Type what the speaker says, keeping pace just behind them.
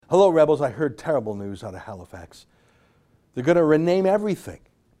Hello, rebels. I heard terrible news out of Halifax. They're going to rename everything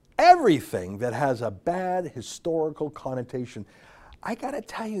that has a bad historical connotation. I got to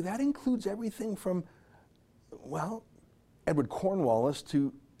tell you, that includes everything from, well, Edward Cornwallis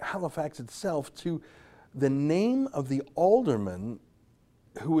to Halifax itself to the name of the alderman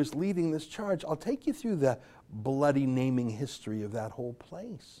who is leading this charge. I'll take you through the bloody naming history of that whole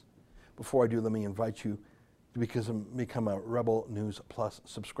place. Before I do, let me invite you to become a Rebel News Plus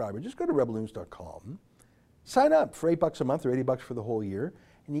subscriber. Just go to rebelnews.com, sign up for $8 a month or $80 for the whole year,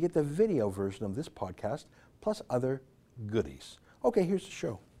 and you get the video version of this podcast plus other goodies. Okay, here's the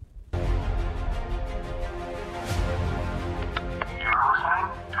show.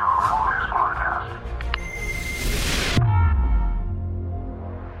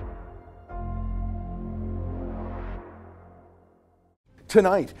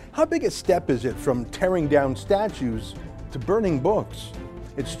 Tonight, how big a step is it from tearing down statues to burning books?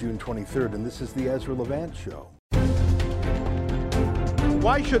 It's June 23rd, and this is the Ezra Levant Show.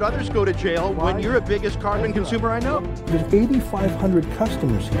 Why should others go to jail when you're the biggest carbon consumer I know? There's 8,500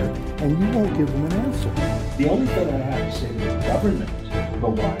 customers here, and you won't give them an answer. The only thing I have to say to the government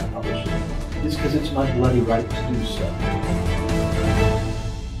about why I publish it is because it's my bloody right to do so.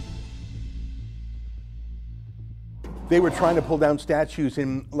 They were trying to pull down statues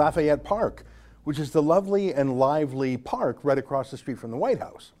in Lafayette Park, which is the lovely and lively park right across the street from the White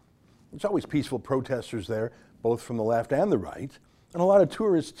House. There's always peaceful protesters there, both from the left and the right, and a lot of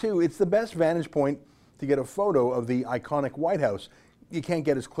tourists too. It's the best vantage point to get a photo of the iconic White House. You can't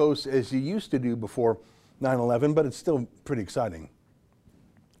get as close as you used to do before 9/11, but it's still pretty exciting.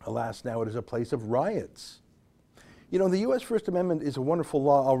 Alas, now it is a place of riots. You know, the U.S. First Amendment is a wonderful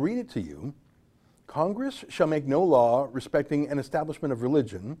law. I'll read it to you. Congress shall make no law respecting an establishment of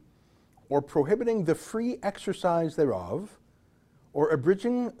religion, or prohibiting the free exercise thereof, or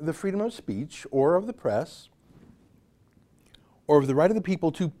abridging the freedom of speech, or of the press, or of the right of the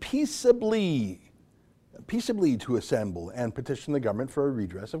people to peaceably to assemble and petition the government for a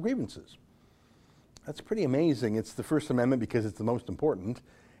redress of grievances. That's pretty amazing. It's the First Amendment because it's the most important.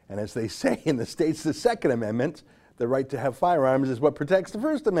 And as they say in the States, the Second Amendment, the right to have firearms, is what protects the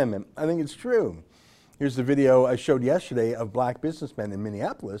First Amendment. I think it's true. Here's the video I showed yesterday of black businessmen in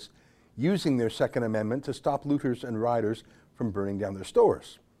Minneapolis using their Second Amendment to stop looters and rioters from burning down their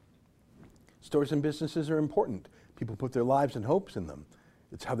stores. Stores and businesses are important. People put their lives and hopes in them.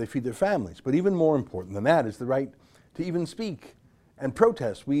 It's how they feed their families. But even more important than that is the right to even speak and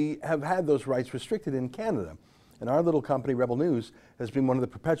protest. We have had those rights restricted in Canada. And our little company, Rebel News, has been one of the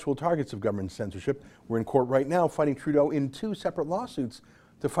perpetual targets of government censorship. We're in court right now fighting Trudeau in 2 separate lawsuits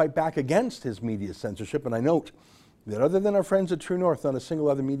to fight back against his media censorship. And I note that other than our friends at True North, not a single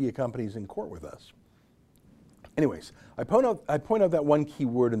other media company is in court with us. Anyways, I point out that one key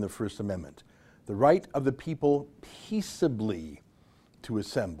word in the First Amendment, the right of the people peaceably to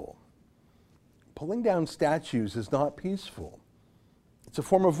assemble. Pulling down statues is not peaceful. It's a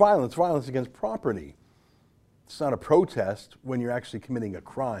form of violence, violence against property. It's not a protest when you're actually committing a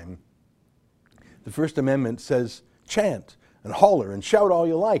crime. The First Amendment says chant and holler and shout all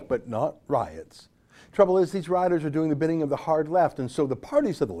you like, but not riots. Trouble is, these rioters are doing the bidding of the hard left, and so the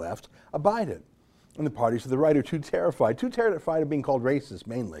parties of the left abide it. And the parties of the right are too terrified of being called racist,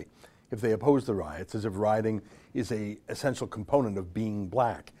 mainly, if they oppose the riots, as if rioting is an essential component of being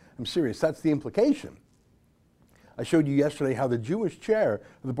black. I'm serious, that's the implication. I showed you yesterday how the Jewish chair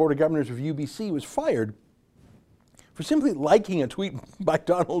of the Board of Governors of UBC was fired for simply liking a tweet by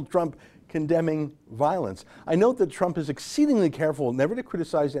Donald Trump condemning violence. I note that Trump is exceedingly careful never to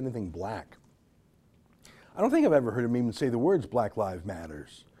criticize anything black. I don't think I've ever heard him even say the words Black Lives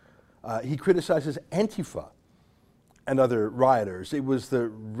Matters. He criticizes Antifa and other rioters. It was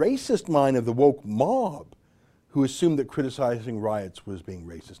the racist mind of the woke mob who assumed that criticizing riots was being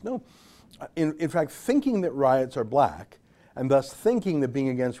racist. No, in fact, thinking that riots are black, and thus thinking that being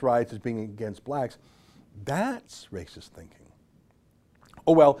against riots is being against blacks, that's racist thinking.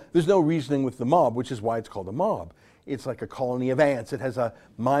 Oh well, there's no reasoning with the mob, which is why it's called a mob. It's like a colony of ants. It has a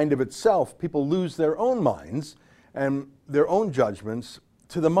mind of itself. People lose their own minds and their own judgments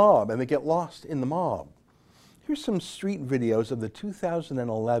to the mob, and they get lost in the mob. Here's some street videos of the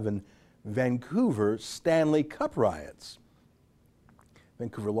 2011 Vancouver Stanley Cup riots.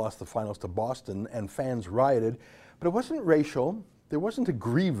 Vancouver lost the finals to Boston, and fans rioted, but it wasn't racial. There wasn't a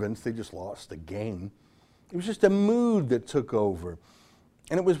grievance. They just lost a game. It was just a mood that took over.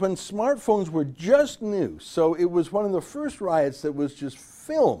 And it was when smartphones were just new, so it was one of the first riots that was just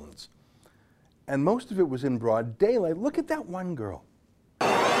filmed. And most of it was in broad daylight. Look at that one girl.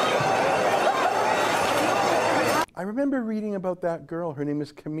 I I remember reading about that girl. Her name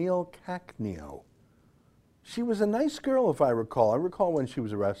is Camille Cacneo. She was a nice girl, if I recall. I recall when she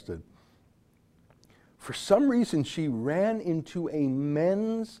was arrested. For some reason, she ran into a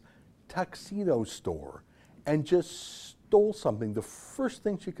men's tuxedo store and just stole something, the first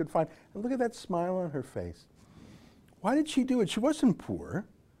thing she could find. And look at that smile on her face. Why did she do it? She wasn't poor.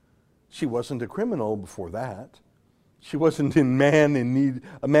 She wasn't a criminal before that. She wasn't a man in need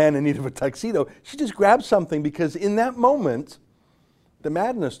of a tuxedo. She just grabbed something because in that moment, the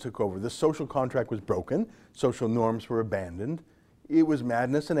madness took over. The social contract was broken. Social norms were abandoned. It was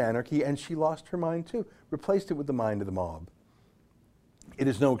madness and anarchy, and she lost her mind too, replaced it with the mind of the mob. It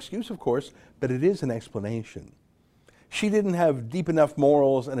is no excuse, of course, but it is an explanation. She didn't have deep enough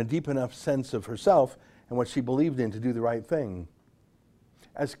morals and a deep enough sense of herself and what she believed in to do the right thing.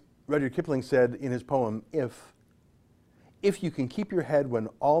 As Rudyard Kipling said in his poem, if you can keep your head when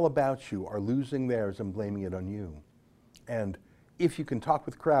all about you are losing theirs and blaming it on you, and if you can talk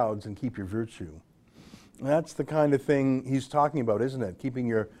with crowds and keep your virtue. That's the kind of thing he's talking about, isn't it? Keeping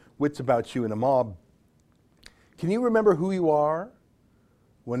your wits about you in a mob. Can you remember who you are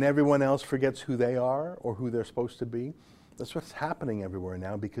when everyone else forgets who they are or who they're supposed to be? That's what's happening everywhere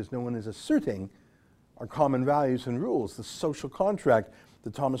now because no one is asserting our common values and rules, the social contract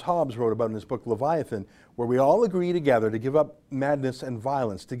that Thomas Hobbes wrote about in his book Leviathan, where we all agree together to give up madness and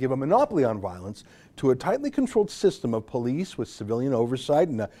violence, to give a monopoly on violence to a tightly controlled system of police with civilian oversight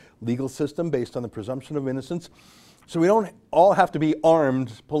and a legal system based on the presumption of innocence. So we don't all have to be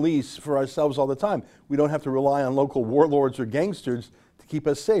armed police for ourselves all the time. We don't have to rely on local warlords or gangsters to keep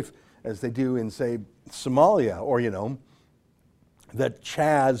us safe, as they do in, say, Somalia, or, the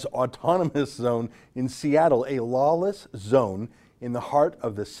Chaz Autonomous Zone in Seattle, a lawless zone in the heart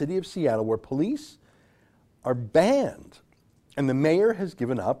of the city of Seattle where police are banned. And the mayor has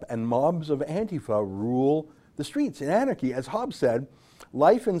given up and mobs of Antifa rule the streets in anarchy. As Hobbes said,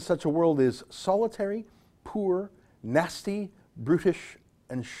 life in such a world is solitary, poor, nasty, brutish,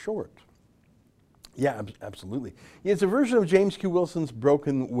 and short. Yeah, absolutely. It's a version of James Q. Wilson's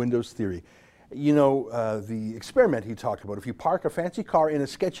broken windows theory. The experiment he talked about. If you park a fancy car in a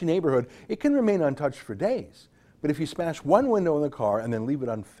sketchy neighborhood, it can remain untouched for days. But if you smash one window in the car and then leave it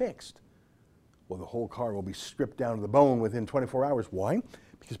unfixed, well, the whole car will be stripped down to the bone within 24 hours. Why?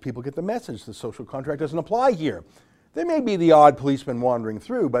 Because people get the message. The social contract doesn't apply here. There may be the odd policeman wandering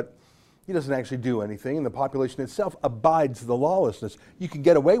through, but he doesn't actually do anything, and the population itself abides the lawlessness. You can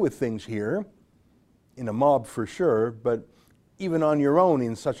get away with things here, in a mob for sure, but even on your own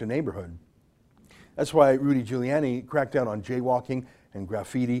in such a neighborhood. That's why Rudy Giuliani cracked down on jaywalking and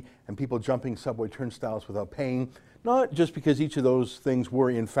graffiti and people jumping subway turnstiles without paying, not just because each of those things were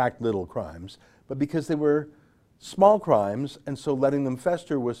in fact little crimes, but because they were small crimes, and so letting them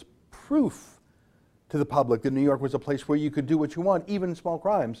fester was proof to the public that New York was a place where you could do what you want, even small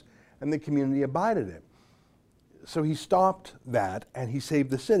crimes, and the community abided it. So he stopped that and he saved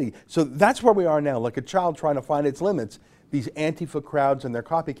the city. So that's where we are now, like a child trying to find its limits. These Antifa crowds and their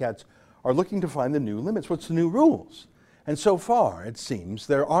copycats are looking to find the new limits. What's the new rules? And so far, it seems,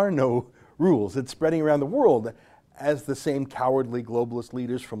 there are no rules. It's spreading around the world as the same cowardly globalist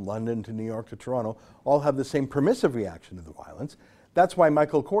leaders from London to New York to Toronto all have the same permissive reaction to the violence. That's why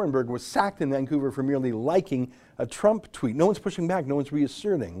Michael Korenberg was sacked in Vancouver for merely liking a Trump tweet. No one's pushing back. No one's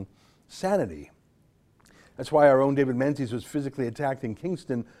reasserting sanity. That's why our own David Menzies was physically attacked in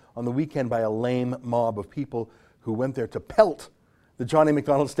Kingston on the weekend by a lame mob of people who went there to pelt the John A.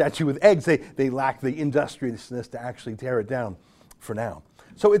 Macdonald statue with eggs. They lack the industriousness to actually tear it down for now.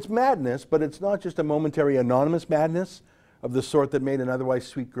 So it's madness, but it's not just a momentary anonymous madness of the sort that made an otherwise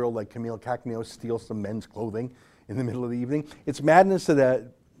sweet girl like Camille Cacneo steal some men's clothing in the middle of the evening. It's madness that a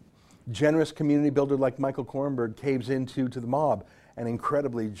generous community builder like Michael Korenberg caves into to the mob and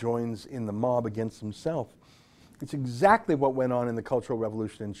incredibly joins in the mob against himself. It's exactly what went on in the Cultural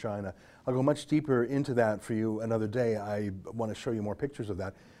Revolution in China. I'll go much deeper into that for you another day. I want to show you more pictures of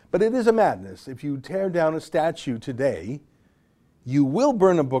that. But it is a madness. If you tear down a statue today, you will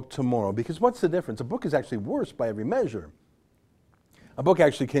burn a book tomorrow, because what's the difference? A book is actually worse by every measure. A book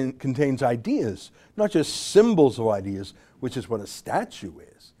actually contains ideas, not just symbols of ideas, which is what a statue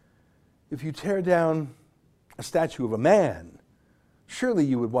is. If you tear down a statue of a man, surely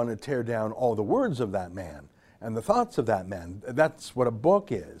you would want to tear down all the words of that man and the thoughts of that man. That's what a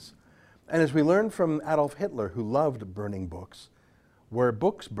book is. And as we learned from Adolf Hitler, who loved burning books, where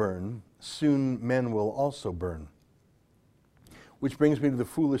books burn, soon men will also burn. Which brings me to the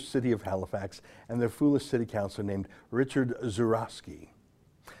foolish city of Halifax and their foolish city councilor named Richard Zurofsky.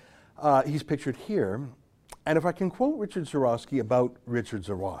 He's pictured here. And if I can quote Richard Zurofsky about Richard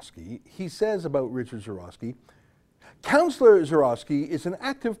Zurofsky, he says about Richard Zurofsky, Counselor Zurawski is an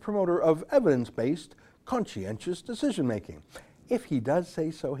active promoter of evidence-based, conscientious decision-making, if he does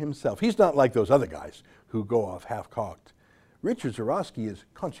say so himself. He's not like those other guys who go off half-cocked. Richard Zurawski is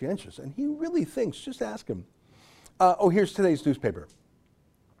conscientious, and he really thinks. Just ask him. Here's today's newspaper.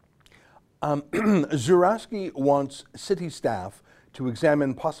 Zurawski wants city staff to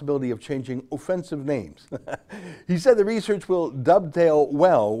examine possibility of changing offensive names. He said the research will dovetail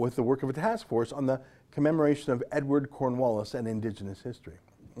well with the work of a task force on the commemoration of Edward Cornwallis and Indigenous history.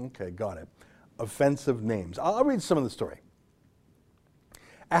 Okay, got it. Offensive names. I'll read some of the story.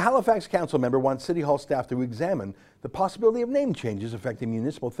 A Halifax council member wants City Hall staff to examine the possibility of name changes affecting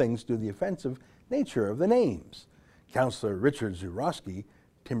municipal things due to the offensive nature of the names. Councillor Richard Zurawski,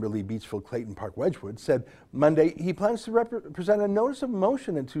 Timberlea, Beachville, Clayton Park, Wedgwood, said Monday he plans to present a notice of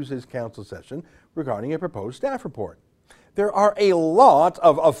motion in Tuesday's council session regarding a proposed staff report. There are a lot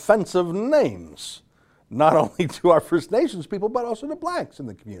of offensive names, not only to our First Nations people, but also to blacks in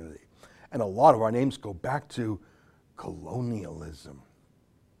the community. And a lot of our names go back to colonialism.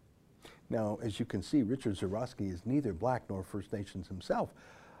 Now, as you can see, Richard Zurawski is neither black nor First Nations himself,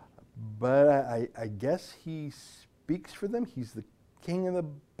 but I guess he speaks for them. He's the king of the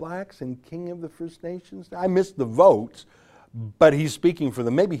blacks and king of the First Nations. I missed the votes, but he's speaking for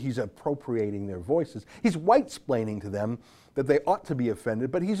them. Maybe he's appropriating their voices. He's white-splaining to them that they ought to be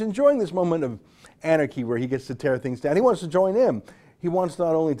offended, but he's enjoying this moment of anarchy where he gets to tear things down. He wants to join in. He wants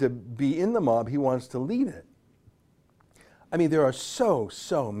not only to be in the mob, he wants to lead it. I mean, there are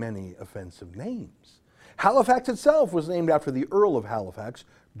so many offensive names. Halifax itself was named after the Earl of Halifax,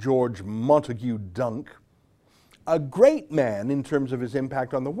 George Montague Dunk, a great man in terms of his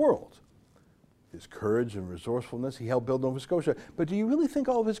impact on the world. His courage and resourcefulness, he helped build Nova Scotia. But do you really think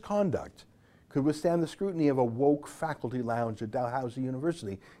all of his conduct could withstand the scrutiny of a woke faculty lounge at Dalhousie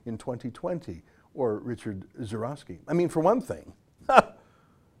University in 2020, or Richard Zurawski? I mean, for one thing,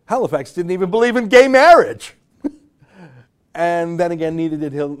 Halifax didn't even believe in gay marriage. And then again, neither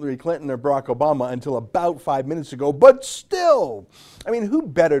did Hillary Clinton or Barack Obama until about 5 minutes ago. But still, I mean, who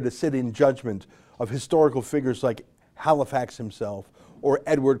better to sit in judgment of historical figures like Halifax himself or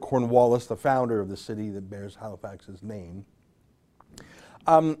Edward Cornwallis, the founder of the city that bears Halifax's name?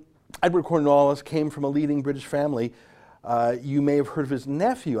 Edward Cornwallis came from a leading British family. You may have heard of his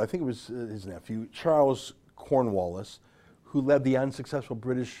nephew, I think it was his nephew, Charles Cornwallis, who led the unsuccessful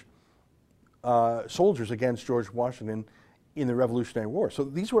British soldiers against George Washington in the Revolutionary War. So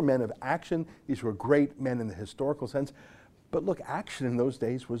these were men of action. These were great men in the historical sense. But look, action in those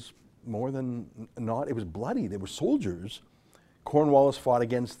days was more than not, it was bloody. They were soldiers. Cornwallis fought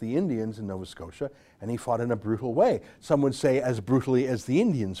against the Indians in Nova Scotia, and he fought in a brutal way. Some would say as brutally as the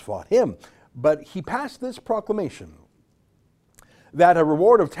Indians fought him. But he passed this proclamation that a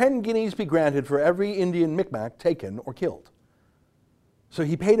reward of 10 guineas be granted for every Indian Micmac taken or killed. So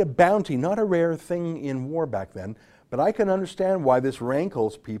he paid a bounty, not a rare thing in war back then, but I can understand why this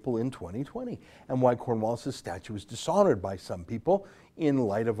rankles people in 2020 and why Cornwallis' statue is dishonored by some people in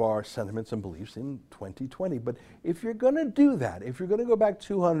light of our sentiments and beliefs in 2020. But if you're going to do that, if you're going to go back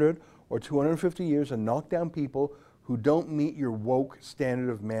 200 or 250 years and knock down people who don't meet your woke standard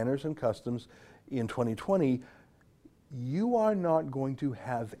of manners and customs in 2020, you are not going to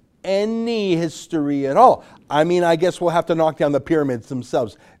have any history at all. I mean, I guess we'll have to knock down the pyramids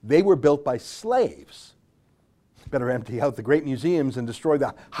themselves. They were built by slaves. Better empty out the great museums and destroy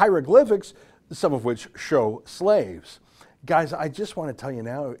the hieroglyphics, some of which show slaves. Guys, I just want to tell you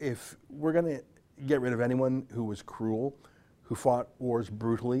now, if we're going to get rid of anyone who was cruel, who fought wars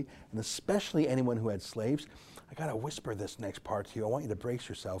brutally, and especially anyone who had slaves, I got to whisper this next part to you. I want you to brace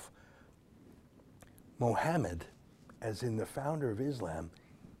yourself. Mohammed, as in the founder of Islam,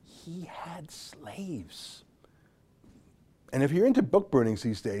 he had slaves. And if you're into book burnings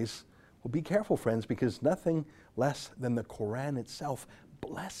these days, well, be careful, friends, because nothing less than the Quran itself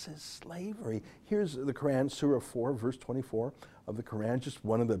blesses slavery. Here's the Quran, Surah 4, verse 24 of the Quran, just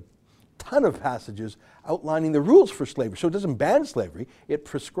one of the ton of passages outlining the rules for slavery. So it doesn't ban slavery, it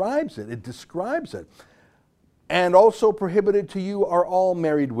prescribes it, it describes it. And also prohibited to you are all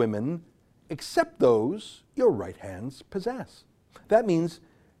married women, except those your right hands possess. That means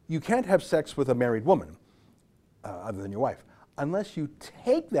you can't have sex with a married woman, other than your wife, unless you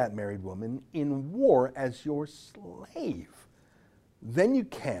take that married woman in war as your slave. Then you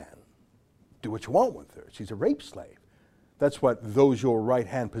can do what you want with her. She's a rape slave. That's what those your right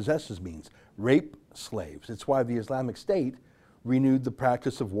hand possesses means, rape slaves. It's why the Islamic State renewed the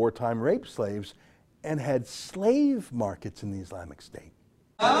practice of wartime rape slaves and had slave markets in the Islamic State.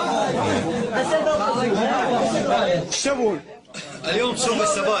 اليوم سوق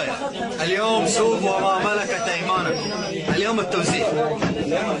السبايا اليوم سوق وما ملكت ايمانكم اليوم التوزيع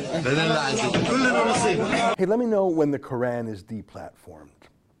باذن الله عز وجل كلنا نصيب. Hey, let me know when the Quran is deplatformed.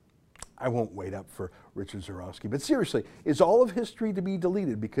 I won't wait up for Richard Zurofsky. But seriously, is all of history to be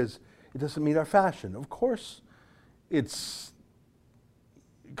deleted because it doesn't meet our fashion? Of course, it's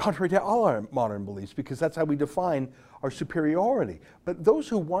contrary to all our modern beliefs because that's how we define our superiority. But those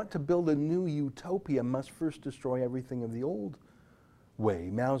who want to build a new utopia must first destroy everything of the old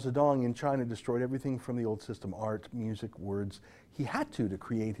way. Mao Zedong in China destroyed everything from the old system, art, music, words. He had to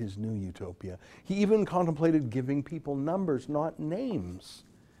create his new utopia. He even contemplated giving people numbers, not names.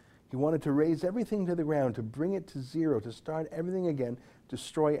 He wanted to raise everything to the ground, to bring it to zero, to start everything again,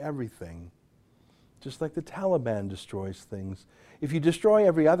 destroy everything. Just like the Taliban destroys things. If you destroy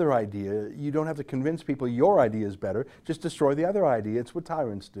every other idea, you don't have to convince people your idea is better. Just destroy the other idea. It's what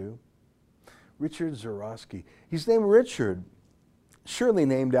tyrants do. Richard Zurofsky. He's named Richard, surely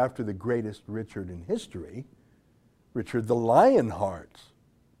named after the greatest Richard in history, Richard the Lionheart.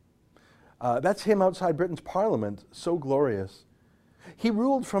 That's him outside Britain's Parliament, so glorious. He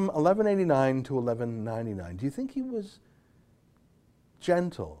ruled from 1189 to 1199. Do you think he was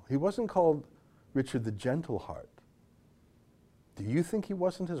gentle? He wasn't called Richard the Gentle Heart. Do you think he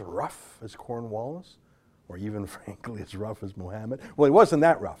wasn't as rough as Cornwallis? Or even, frankly, as rough as Muhammad? Well, he wasn't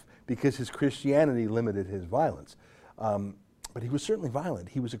that rough because his Christianity limited his violence. But he was certainly violent.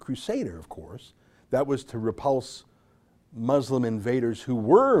 He was a crusader, of course. That was to repulse Muslim invaders who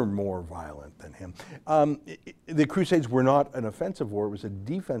were more violent than him. The Crusades were not an offensive war. It was a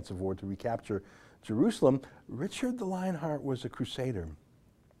defensive war to recapture Jerusalem. Richard the Lionheart was a crusader.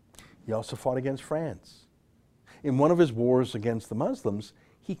 He also fought against France. In one of his wars against the Muslims,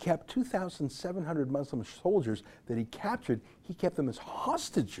 he kept 2,700 Muslim soldiers that he captured. He kept them as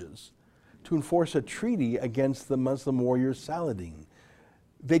hostages to enforce a treaty against the Muslim warrior Saladin.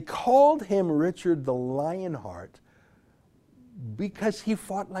 They called him Richard the Lionheart because he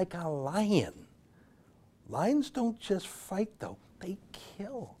fought like a lion. Lions don't just fight, though. They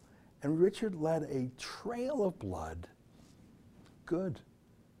kill. And Richard led a trail of blood. Good.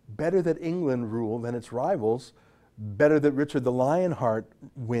 Better that England rule than its rivals. Better that Richard the Lionheart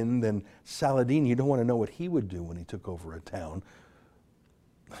win than Saladin. You don't want to know what he would do when he took over a town.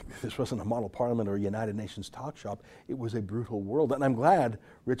 This wasn't a model parliament or a United Nations talk shop. It was a brutal world. And I'm glad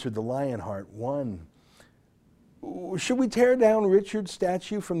Richard the Lionheart won. Should we tear down Richard's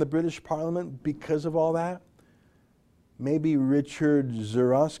statue from the British Parliament because of all that? Maybe Richard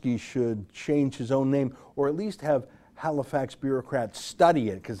Zurofsky should change his own name or at least have Halifax bureaucrats study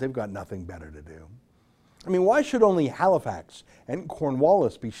it because they've got nothing better to do. I mean, why should only Halifax and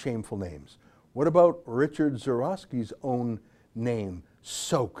Cornwallis be shameful names? What about Richard Zurofsky's own name,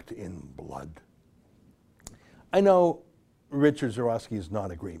 soaked in blood? I know Richard Zurofsky is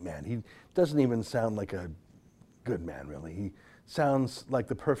not a great man. He doesn't even sound like a good man, really. He sounds like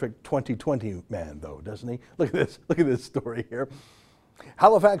the perfect 2020 man, though, doesn't he? Look at this. Look at this story here.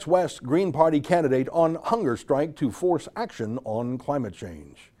 Halifax West Green Party candidate on hunger strike to force action on climate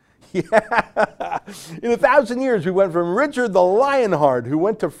change. Yeah. In 1,000 years, we went from Richard the Lionheart, who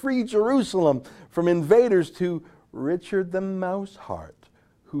went to free Jerusalem from invaders, to Richard the Mouseheart,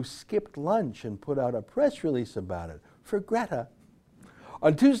 who skipped lunch and put out a press release about it for Greta.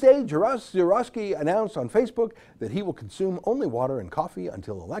 On Tuesday, Zurofsky announced on Facebook that he will consume only water and coffee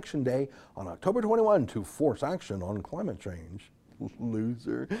until Election Day on October 21 to force action on climate change.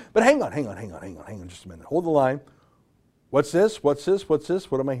 Loser. But hang on just a minute. Hold the line. What's this? What's this? What's this?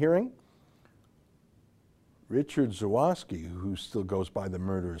 What am I hearing? Richard Zurofsky, who still goes by the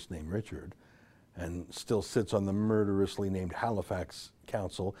murderous name Richard, and still sits on the murderously named Halifax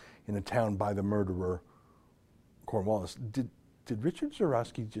Council in a town by the murderer Cornwallis. Did Richard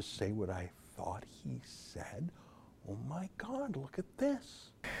Zurofsky just say what I thought he said? Oh my God, look at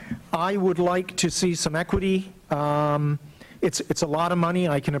this. I would like to see some equity. It's a lot of money.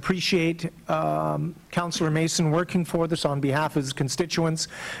 I can appreciate Councillor Mason working for this on behalf of his constituents,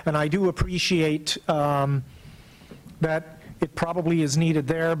 and I do appreciate that it probably is needed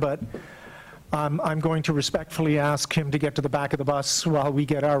there, but I'm going to respectfully ask him to get to the back of the bus while we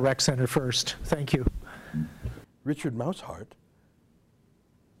get our rec center first. Thank you. Richard Mouseheart?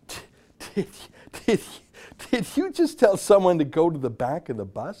 Did you just tell someone to go to the back of the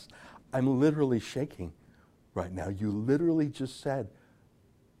bus? I'm literally shaking right now. You literally just said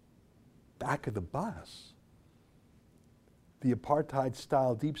back of the bus. The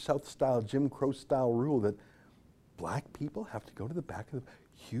apartheid-style, Deep South-style, Jim Crow-style rule that black people have to go to the back of the...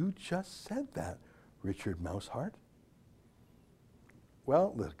 You just said that, Richard Mouseheart.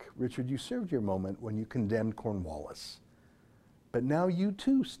 Well, look, Richard, you served your moment when you condemned Cornwallis. But now you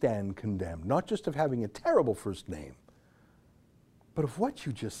too stand condemned, not just of having a terrible first name, but of what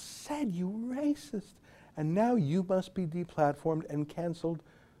you just said, you racist. And now you must be deplatformed and canceled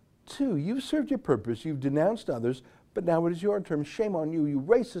too. You've served your purpose, you've denounced others, but now it is your turn. Shame on you, you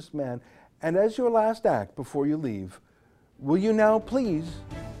racist man. And as your last act before you leave, will you now please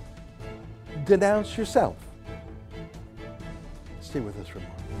denounce yourself? Stay with us for more.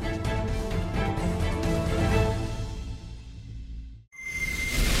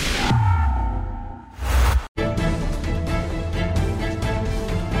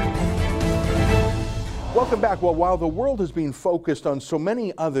 Welcome back. Well, while the world has been focused on so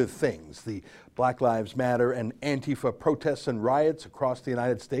many other things, the Black Lives Matter and Antifa protests and riots across the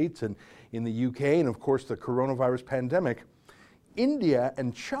United States and in the UK, and of course the coronavirus pandemic, India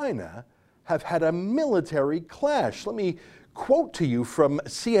and China have had a military clash. Let me quote to you from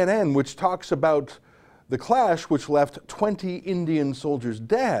CNN, which talks about the clash which left 20 Indian soldiers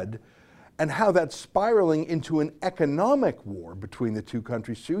dead, and how that's spiraling into an economic war between the two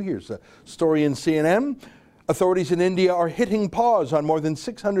countries too. Here's a story in CNN. Authorities in India are hitting pause on more than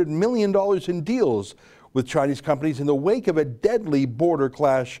 $600 million in deals with Chinese companies in the wake of a deadly border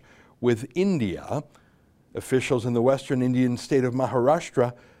clash with India. Officials in the western Indian state of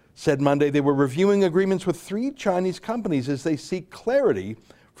Maharashtra said Monday they were reviewing agreements with 3 Chinese companies as they seek clarity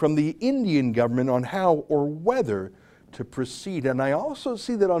from the Indian government on how or whether to proceed. And I also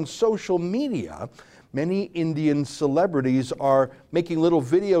see that on social media, many Indian celebrities are making little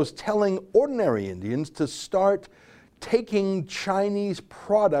videos telling ordinary Indians to start taking Chinese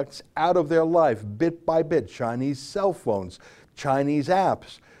products out of their life bit by bit, Chinese cell phones, Chinese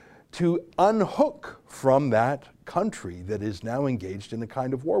apps, to unhook from that country that is now engaged in a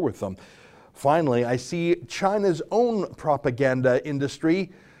kind of war with them. Finally, I see China's own propaganda industry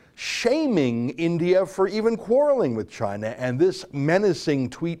shaming India for even quarreling with China. And this menacing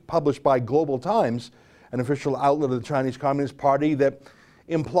tweet published by Global Times, an official outlet of the Chinese Communist Party, that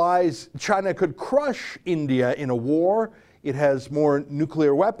implies China could crush India in a war. It has more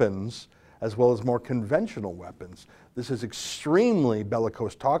nuclear weapons as well as more conventional weapons. This is extremely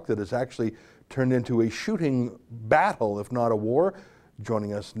bellicose talk that has actually turned into a shooting battle, if not a war.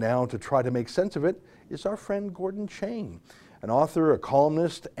 Joining us now to try to make sense of it is our friend Gordon Chang, an author, a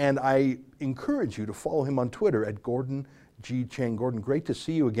columnist, and I encourage you to follow him on Twitter at Gordon G. Chang. Gordon, great to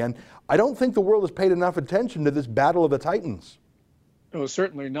see you again. I don't think the world has paid enough attention to this battle of the Titans. No,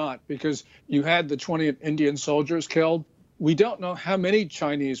 certainly not, because you had the 20 Indian soldiers killed. We don't know how many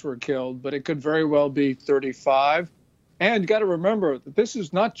Chinese were killed, but it could very well be 35. And you got to remember that this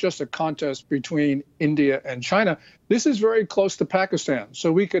is not just a contest between India and China. This is very close to Pakistan.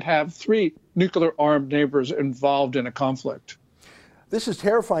 So we could have 3 nuclear-armed neighbors involved in a conflict. This is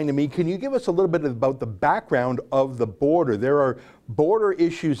terrifying to me. Can you give us a little bit about the background of the border? There are border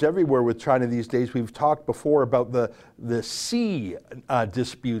issues everywhere with China these days. We've talked before about the sea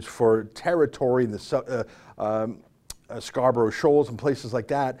disputes for territory, the Scarborough Shoals and places like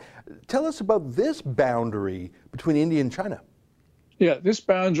that. Tell us about this boundary between India and China. Yeah, this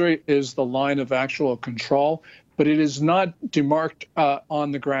boundary is the line of actual control, but it is not demarked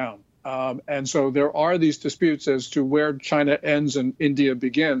on the ground. And so there are these disputes as to where China ends and India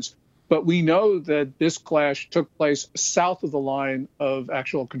begins. But we know that this clash took place south of the line of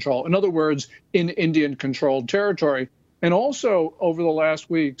actual control. In other words, in Indian-controlled territory. And also over the last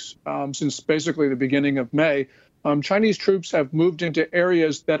weeks, since basically the beginning of May, Chinese troops have moved into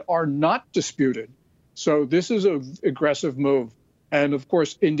areas that are not disputed. So this is an aggressive move. And of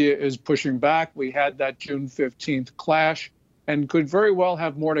course, India is pushing back. We had that June 15th clash and could very well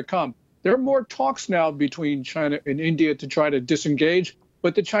have more to come. There are more talks now between China and India to try to disengage,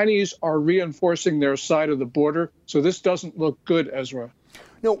 but the Chinese are reinforcing their side of the border. So this doesn't look good, Ezra.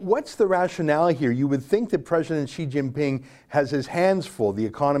 Now, what's the rationale here? You would think that President Xi Jinping has his hands full. The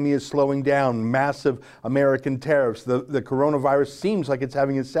economy is slowing down, massive American tariffs. The coronavirus seems like it's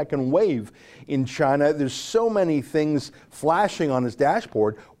having a second wave in China. There's so many things flashing on his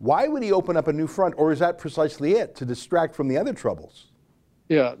dashboard. Why would he open up a new front? Or is that precisely it, to distract from the other troubles?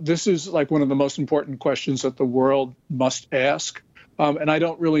 Yeah, this is like one of the most important questions that the world must ask. And I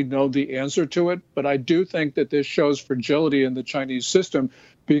don't really know the answer to it, but I do think that this shows fragility in the Chinese system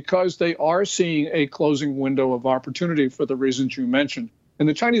because they are seeing a closing window of opportunity for the reasons you mentioned. And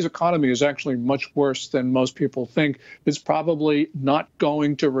the Chinese economy is actually much worse than most people think. It's probably not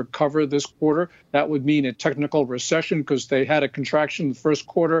going to recover this quarter. That would mean a technical recession because they had a contraction in the first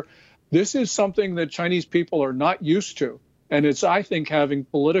quarter. This is something that Chinese people are not used to. And it's, I think, having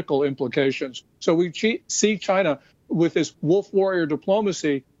political implications. So we see China with this wolf warrior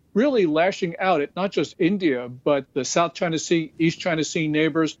diplomacy really lashing out at not just India, but the South China Sea, East China Sea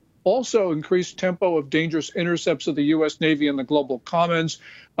neighbors. Also, increased tempo of dangerous intercepts of the U.S. Navy in the global commons,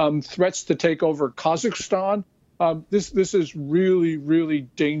 threats to take over Kazakhstan. This is really, really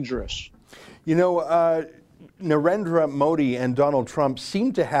dangerous. You know, Narendra Modi and Donald Trump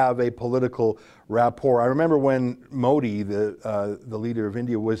seem to have a political rapport. I remember when Modi, the leader of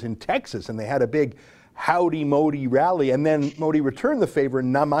India, was in Texas and they had a big Howdy Modi rally, and then Modi returned the favor,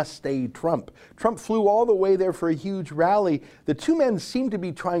 Namaste Trump. Trump flew all the way there for a huge rally. The two men seem to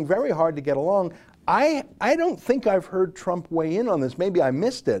be trying very hard to get along. I don't think I've heard Trump weigh in on this. Maybe I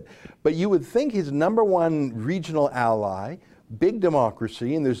missed it, but you would think his #1 regional ally, big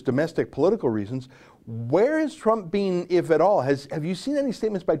democracy, and there's domestic political reasons. Where has Trump been, if at all? Have you seen any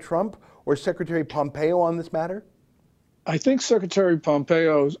statements by Trump or Secretary Pompeo on this matter? I think Secretary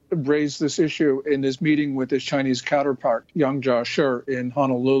Pompeo raised this issue in his meeting with his Chinese counterpart, Yang Jiechi, in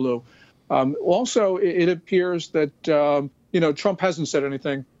Honolulu. Also, it appears that Trump hasn't said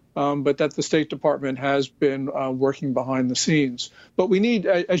anything, but that the State Department has been working behind the scenes. But we need,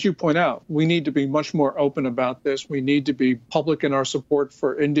 as you point out, we need to be much more open about this. We need to be public in our support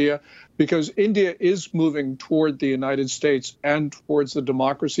for India, because India is moving toward the United States and towards the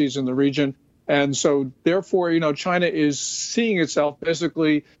democracies in the region. And so, therefore, China is seeing itself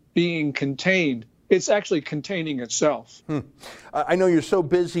basically being contained. It's actually containing itself. I know you're so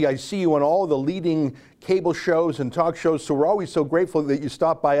busy. I see you on all the leading cable shows and talk shows, so we're always so grateful that you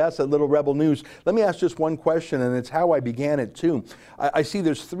stop by us at Little Rebel News. Let me ask just one question, and it's how I began it too. I see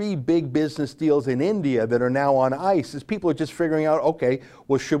there's 3 big business deals in India that are now on ice, as people are just figuring out, okay,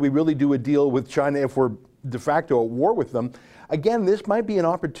 well, should we really do a deal with China if we're de facto at war with them? Again, this might be an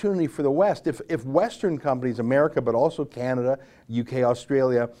opportunity for the West. If Western companies, America, but also Canada, UK,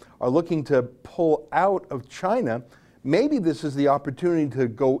 Australia, are looking to pull out of China, maybe this is the opportunity to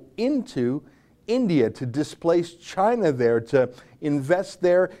go into India, to displace China there, to invest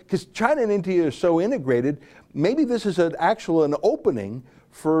there, because China and India are so integrated. Maybe this is an opening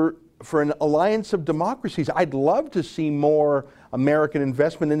for an alliance of democracies. I'd love to see more American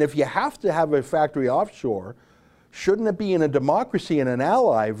investment, and if you have to have a factory offshore, shouldn't it be in a democracy and an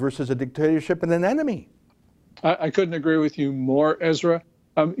ally versus a dictatorship and an enemy? I couldn't agree with you more, Ezra.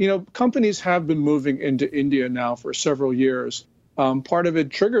 Companies have been moving into India now for several years. Part of it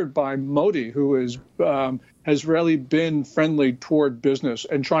triggered by Modi, who has really been friendly toward business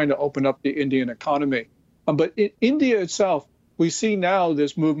and trying to open up the Indian economy. But in India itself, we see now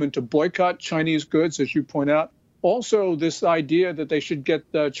this movement to boycott Chinese goods, as you point out. Also, this idea that they should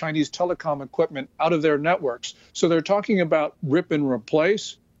get the Chinese telecom equipment out of their networks. So they're talking about rip and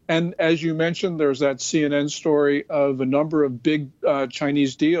replace. And as you mentioned, there's that CNN story of a number of big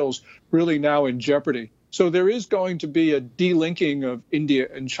Chinese deals really now in jeopardy. So there is going to be a delinking of India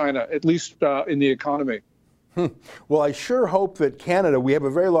and China, at least in the economy. Well, I sure hope that Canada, we have a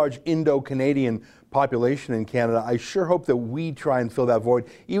very large Indo-Canadian population in Canada. I sure hope that we try and fill that void.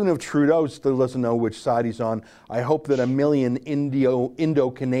 Even if Trudeau still doesn't know which side he's on, I hope that 1 million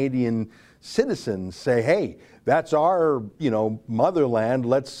Indo-Canadian citizens say, hey, that's our, motherland.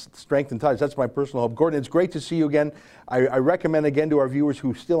 Let's strengthen ties. That's my personal hope. Gordon, it's great to see you again. I recommend again to our viewers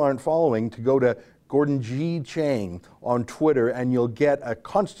who still aren't following to go to Gordon G. Chang on Twitter, and you'll get a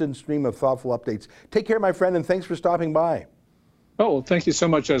constant stream of thoughtful updates. Take care, my friend, and thanks for stopping by. Oh, well, thank you so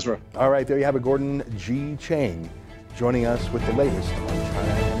much, Ezra. All right, there you have it, Gordon G. Chang, joining us with the latest on China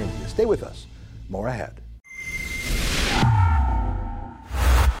and India. Stay with us. More ahead.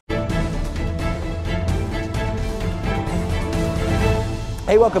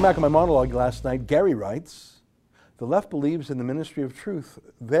 Hey, welcome back to my monologue last night. Gary writes, the left believes in the ministry of truth,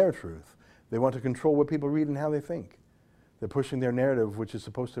 their truth. They want to control what people read and how they think. They're pushing their narrative, which is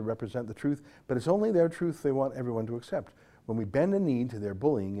supposed to represent the truth, but it's only their truth they want everyone to accept. When we bend a knee to their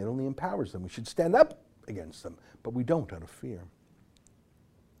bullying, it only empowers them. We should stand up against them, but we don't out of fear.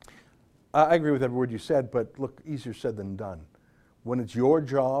 I agree with every word you said, but look, easier said than done. When it's your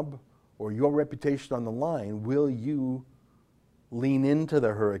job or your reputation on the line, will you lean into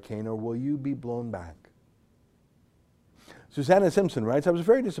the hurricane or will you be blown back? Susanna Simpson writes, I was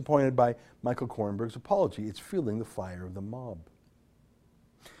very disappointed by Michael Kornberg's apology. It's fueling the fire of the mob.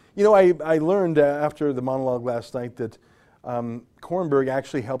 You know, I learned after the monologue last night that Kornberg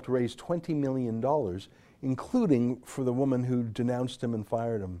actually helped raise $20 million, including for the woman who denounced him and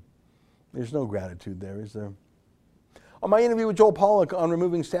fired him. There's no gratitude there, is there? On my interview with Joel Pollak on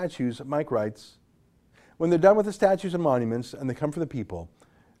removing statues, Mike writes, when they're done with the statues and monuments and they come for the people,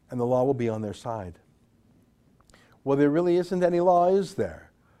 and the law will be on their side. Well, there really isn't any law, is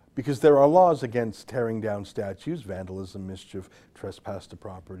there? because there are laws against tearing down statues, vandalism, mischief, trespass to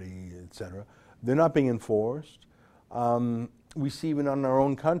property, etc. They're not being enforced. We see even in our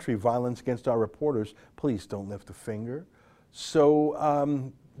own country violence against our reporters. Police don't lift a finger.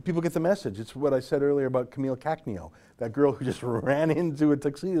 So people get the message. It's what I said earlier about Camille Cacnio, that girl who just ran into a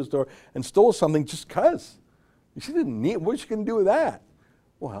tuxedo store and stole something just because. She didn't need, what's she going to do with that?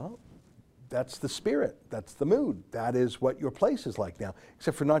 Well, that's the spirit, that's the mood. That is what your place is like now,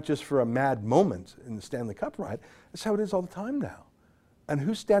 except for not just for a mad moment in the Stanley Cup ride. That's how it is all the time now. And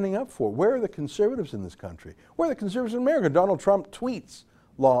who's standing up for? Where are the conservatives in this country? Where are the conservatives in America? Donald Trump tweets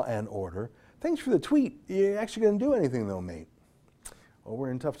law and order. Thanks for the tweet. You actually going to do anything though, mate? Well,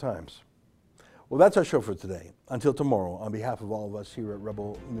 we're in tough times. Well, that's our show for today. Until tomorrow, on behalf of all of us here at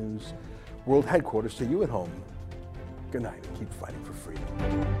Rebel News World Headquarters, to you at home, good night and keep fighting for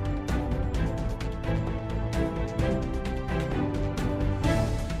freedom.